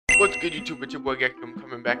What's good, YouTube? It's your boy Gekko. I'm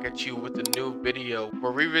coming back at you with a new video.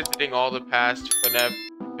 We're revisiting all the past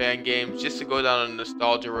FNAF fan games just to go down a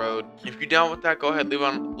nostalgia road. If you're down with that, go ahead, leave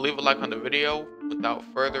a like on the video. Without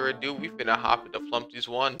further ado, we finna hop into Flumpty's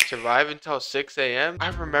 1. Survive until 6 a.m. I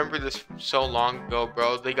remember this from so long ago,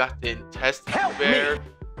 bro. They got the intestine bear.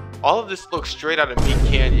 All of this looks straight out of Meat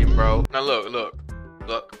Canyon, bro. Now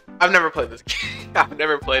look. I've never played this game. I've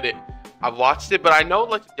never played it. I've watched it, but I know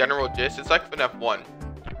like the general gist. It's like FNAF 1.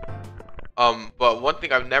 But one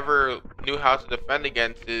thing I've never knew how to defend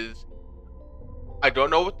against is I don't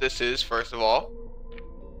know what this is, first of all.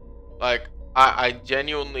 Like, I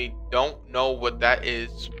genuinely don't know what that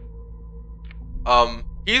is.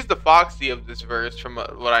 He's the Foxy of this verse from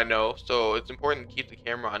what I know, so it's important to keep the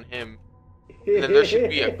camera on him. And then there should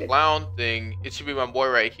be a clown thing. It should be my boy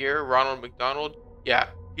right here, Ronald McDonald. Yeah,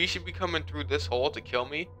 he should be coming through this hole to kill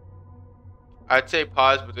me. I'd say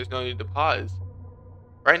pause, but there's no need to pause.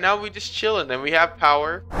 Right now we just chilling and we have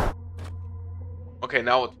power. Okay,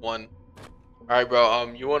 now it's 1. Alright,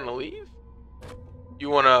 bro, you wanna leave?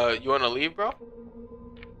 You wanna leave, bro?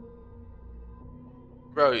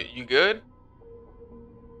 Bro, you good?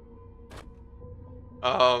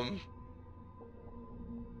 Bro,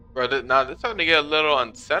 now this is starting to get a little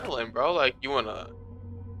unsettling, bro. Like, you wanna...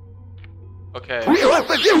 Okay.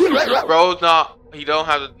 Bro's not... He don't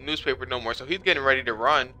have the newspaper no more, so he's getting ready to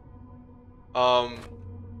run.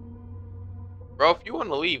 Bro, if you want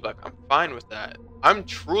to leave, like, I'm fine with that. I'm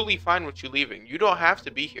truly fine with you leaving. You don't have to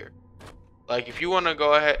be here. Like, if you want to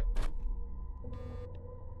go ahead...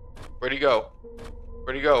 Where'd he go?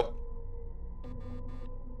 Where'd he go?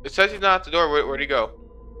 It says he's not at the door. Where'd he go?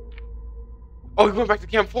 Oh, he went back to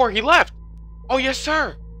Camp 4. He left. Oh, yes,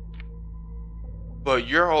 sir. But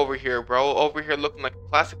you're over here, bro. Over here looking like a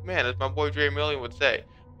classic man, as my boy Dre Million would say.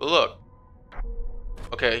 But look.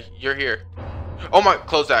 Okay, you're here. Oh my,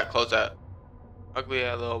 close that, close that. Ugly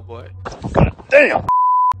ass little boy. God damn.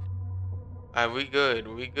 Alright, we good.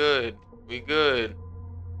 We good. We good.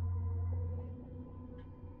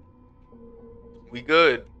 We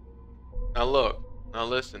good. Now look. Now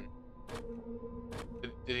listen.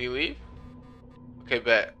 Did he leave? Okay,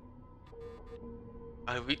 bet.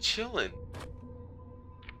 Alright, we chilling.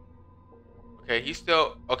 Okay, he's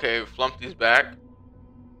still... Okay, Flumpty's back.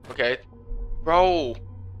 Okay. Bro.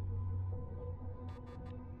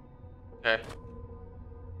 Okay.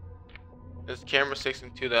 There's camera 6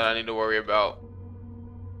 and 2 that I need to worry about.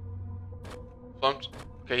 Flumpty.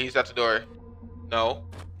 Okay, he's at the door. No.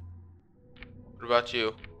 What about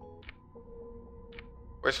you?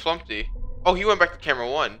 Where's Flumpty? Oh, he went back to camera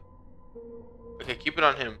 1. Okay, keep it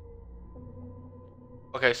on him.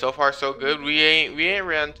 Okay, so far so good. We ain't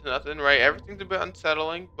ran into nothing, right? Everything's a bit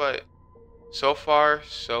unsettling, but so far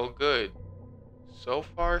so good. So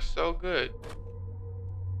far so good.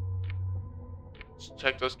 Let's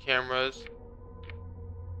check those cameras.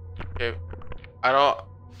 Okay, I don't...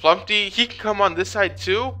 Flumpty, he can come on this side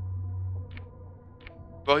too?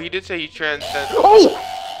 Well, he did say he transcends... Oh!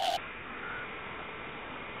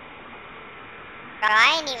 Bro,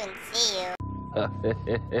 I didn't even see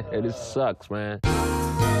you. This sucks, man.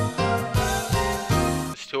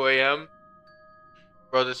 It's 2 a.m.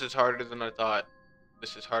 Bro, this is harder than I thought.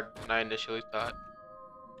 This is harder than I initially thought.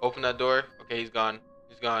 Open that door. Okay, he's gone.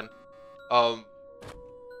 He's gone.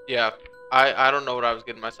 Yeah. I don't know what I was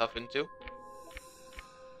getting myself into.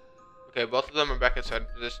 Okay, both of them are back in starting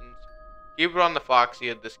positions. Keep it on the Foxy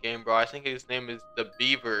of this game, bro. I think his name is the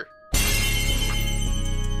Beaver.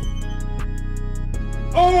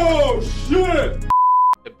 Oh, shit!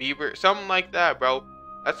 The Beaver. Something like that, bro.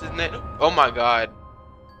 That's his name. Oh my god.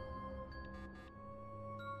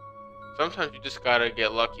 Sometimes you just gotta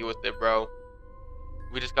get lucky with it, bro.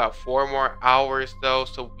 We just got 4 more hours, though,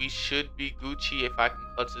 so we should be Gucci if I can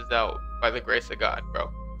clutch this out. By the grace of God,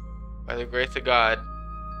 bro. By the grace of God.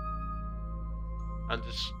 I'll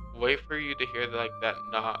just wait for you to hear like that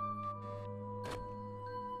knock.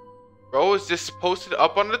 Bro is just posted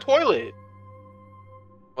up on the toilet.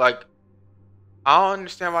 Like, I don't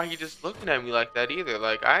understand why he just looking at me like that either.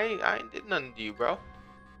 Like, I ain't did nothing to you, bro.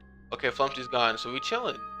 Okay, Flumpty's gone, so we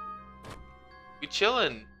chilling. We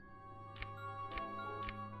chilling.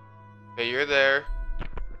 Okay, you're there.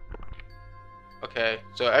 Okay,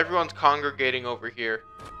 so everyone's congregating over here.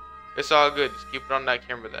 It's all good. Just keep it on that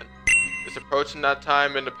camera then. It's approaching that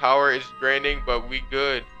time and the power is draining, but we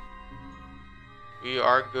good. We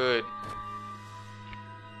are good.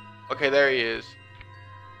 Okay, there he is.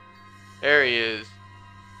 There he is.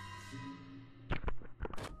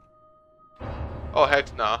 Oh,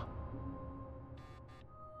 heck nah.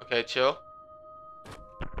 Okay, chill.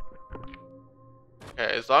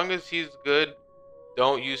 Okay, as long as he's good,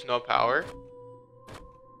 Don't use no power.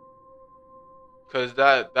 Cause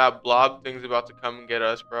that blob thing's about to come and get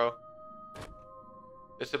us, bro.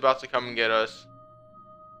 It's about to come and get us.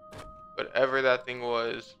 Whatever that thing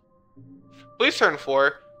was. Please turn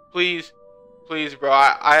 4. Please. Please, bro.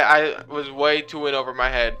 I was way too in over my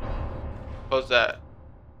head. Close that.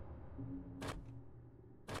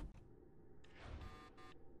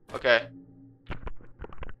 Okay.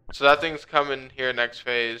 So that thing's coming here next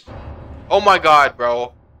phase. Oh my god,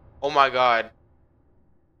 bro. Oh my god.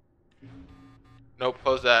 Nope,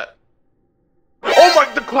 close that. Oh my,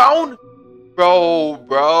 the clown?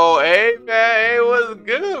 Bro, hey man, hey, what's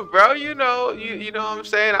good, bro? You know what I'm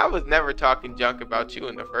saying? I was never talking junk about you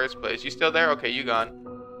in the first place. You still there? Okay, you gone.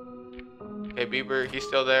 Okay, Bieber, he's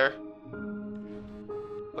still there.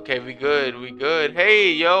 Okay, we good.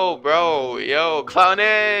 Hey, yo, bro, yo, Clown,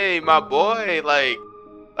 hey, my boy, like,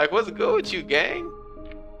 what's good with you, gang?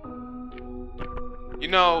 You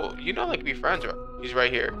know, like we friends, right? He's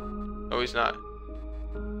right here. No, he's not.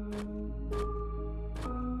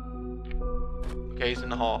 Okay, he's in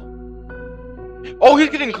the hall. Oh, he's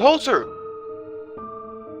getting closer.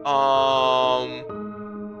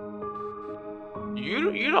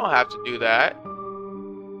 You don't have to do that.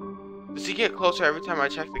 Does he get closer every time I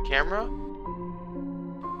check the camera?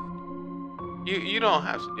 You don't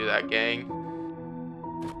have to do that, gang.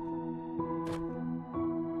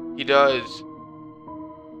 He does.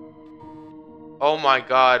 Oh my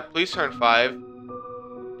god, please turn 5.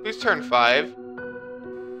 Please turn 5.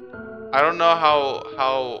 I don't know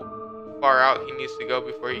how far out he needs to go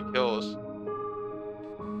before he kills.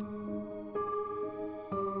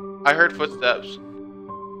 I heard footsteps.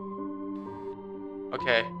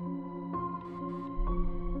 Okay.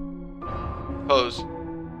 Pose.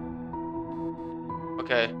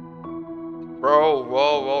 Okay. Bro,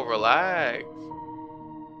 whoa, relax.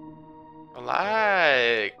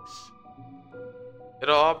 Relax.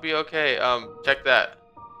 It'll all be okay. Check that.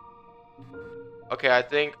 Okay, I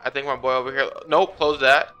think my boy over here. Nope, close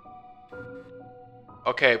that.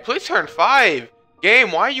 Okay, please turn 5.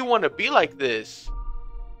 Game, why you want to be like this?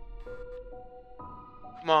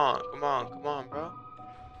 Come on, bro.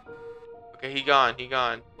 Okay, he gone.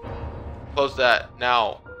 Close that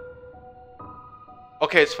now.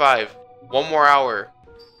 Okay, it's 5. 1 more hour.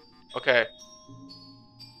 Okay.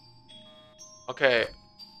 Okay.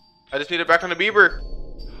 I just need it back on the Bieber.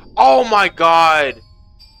 Oh my god.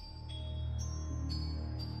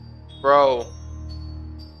 Bro.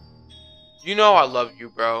 You know I love you,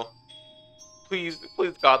 bro. Please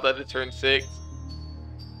God, let it turn 6.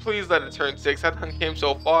 Please let it turn 6. I done came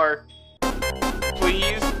so far.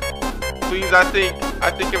 Please, I think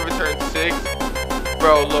if it turns 6,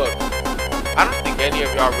 bro, look. I don't think any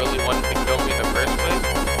of y'all really wanted to kill me in the first place.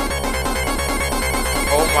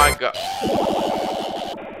 Oh my god.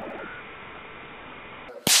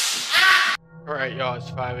 Alright, y'all, it's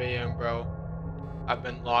 5 a.m., bro. I've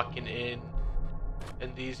been locking in,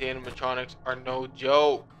 and these animatronics are no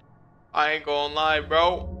joke. I ain't gonna lie,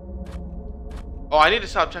 bro. Oh, I need to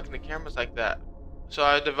stop checking the cameras like that. So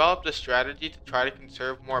I developed a strategy to try to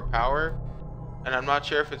conserve more power, and I'm not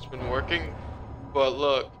sure if it's been working, but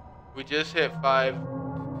look, we just hit 5.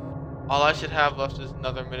 All I should have left is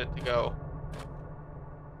another minute to go.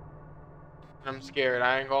 And I'm scared,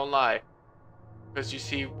 I ain't gonna lie. Because you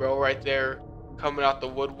see bro right there coming out the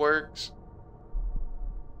woodworks.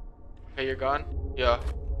 Okay, you're gone? Yeah.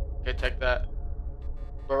 Okay, check that.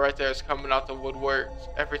 Bro right there is coming out the woodworks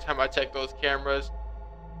every time I check those cameras.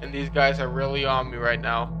 And these guys are really on me right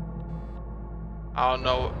now. I don't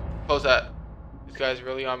know. Close that. These guys are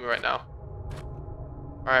really on me right now.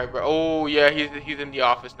 Alright, bro. Oh, yeah, he's in the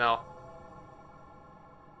office now.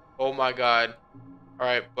 Oh my god.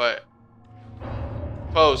 Alright, but...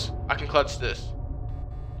 Close. I can clutch this.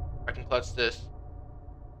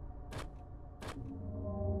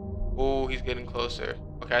 Oh, he's getting closer.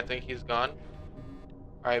 Okay, I think he's gone.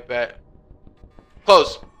 Alright, bet.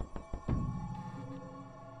 Close.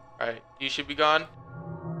 Alright, you should be gone.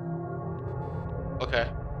 Okay.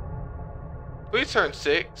 Please turn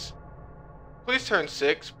 6. Please turn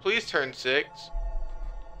 6.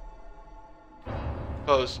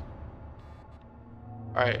 Close.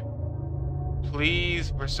 Alright.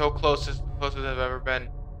 Please, we're so close. This is the closest I've ever been.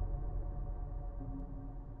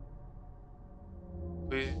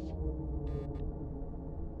 Please.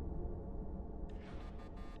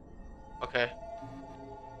 Okay.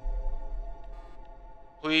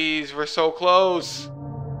 Please, we're so close.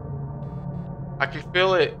 I can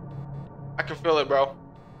feel it. Bro.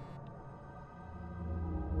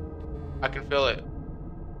 I can feel it.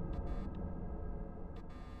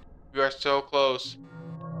 We are so close.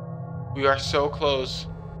 We are so close.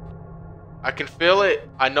 I can feel it.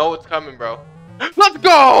 I know it's coming, bro. Let's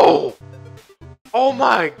go! Oh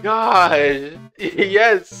my gosh.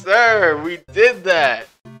 Yes, sir. We did that.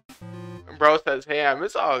 And bro says, "Ham,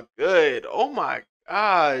 it's all good." Oh my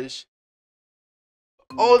gosh.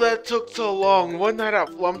 Oh, that took so long. One Night at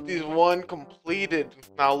Flumpty's 1 completed.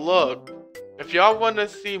 Now look. If y'all want to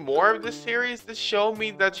see more of this series, just show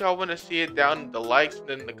me that y'all want to see it down in the likes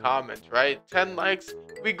and in the comments, right? 10 likes,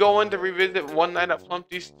 we go in to revisit One Night at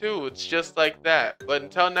Flumpty's 2. It's just like that. But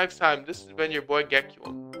until next time, this has been your boy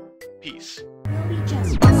Gekium. Peace.